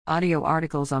Audio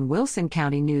articles on Wilson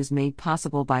County News made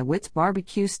possible by Witt's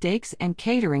Barbecue Steaks and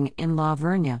Catering in La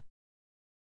Vernia.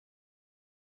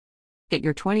 Get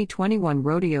your 2021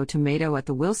 rodeo tomato at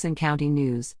the Wilson County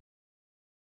News.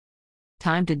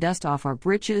 Time to dust off our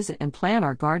britches and plant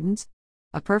our gardens?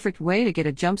 A perfect way to get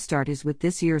a jump start is with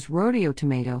this year's rodeo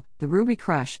tomato, the Ruby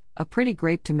Crush, a pretty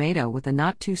grape tomato with a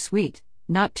not too sweet,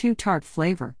 not too tart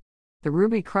flavor. The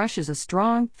Ruby Crush is a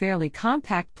strong, fairly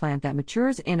compact plant that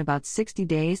matures in about 60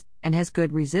 days and has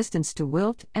good resistance to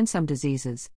wilt and some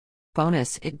diseases.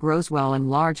 Bonus, it grows well in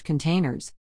large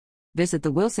containers. Visit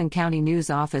the Wilson County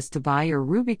News office to buy your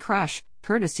Ruby Crush,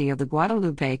 courtesy of the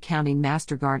Guadalupe County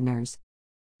Master Gardeners.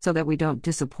 So that we don't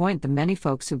disappoint the many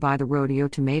folks who buy the rodeo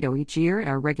tomato each year at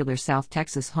our regular South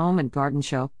Texas Home and Garden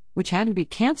Show, which had to be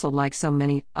canceled like so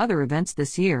many other events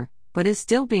this year, but is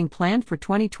still being planned for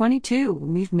 2022.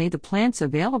 We've made the plants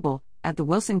available at the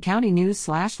Wilson County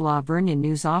News/La Vernia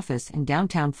News office in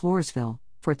downtown Floresville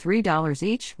for $3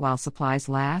 each while supplies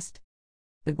last.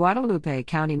 The Guadalupe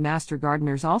County Master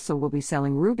Gardeners also will be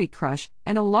selling Ruby Crush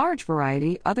and a large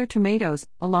variety other tomatoes,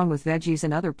 along with veggies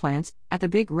and other plants, at the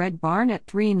Big Red Barn at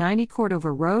 390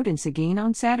 Cordova Road in Seguin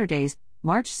on Saturdays,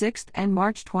 March 6th and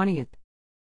March 20th.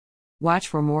 Watch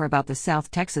for more about the South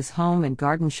Texas Home and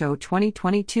Garden Show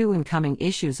 2022 in coming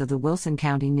issues of the Wilson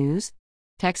County News.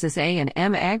 Texas A&M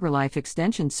AgriLife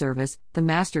Extension Service, the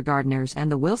Master Gardeners,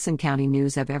 and the Wilson County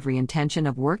News have every intention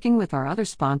of working with our other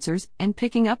sponsors and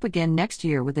picking up again next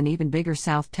year with an even bigger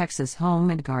South Texas Home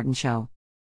and Garden Show.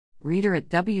 Reader at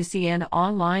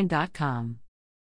WCNonline.com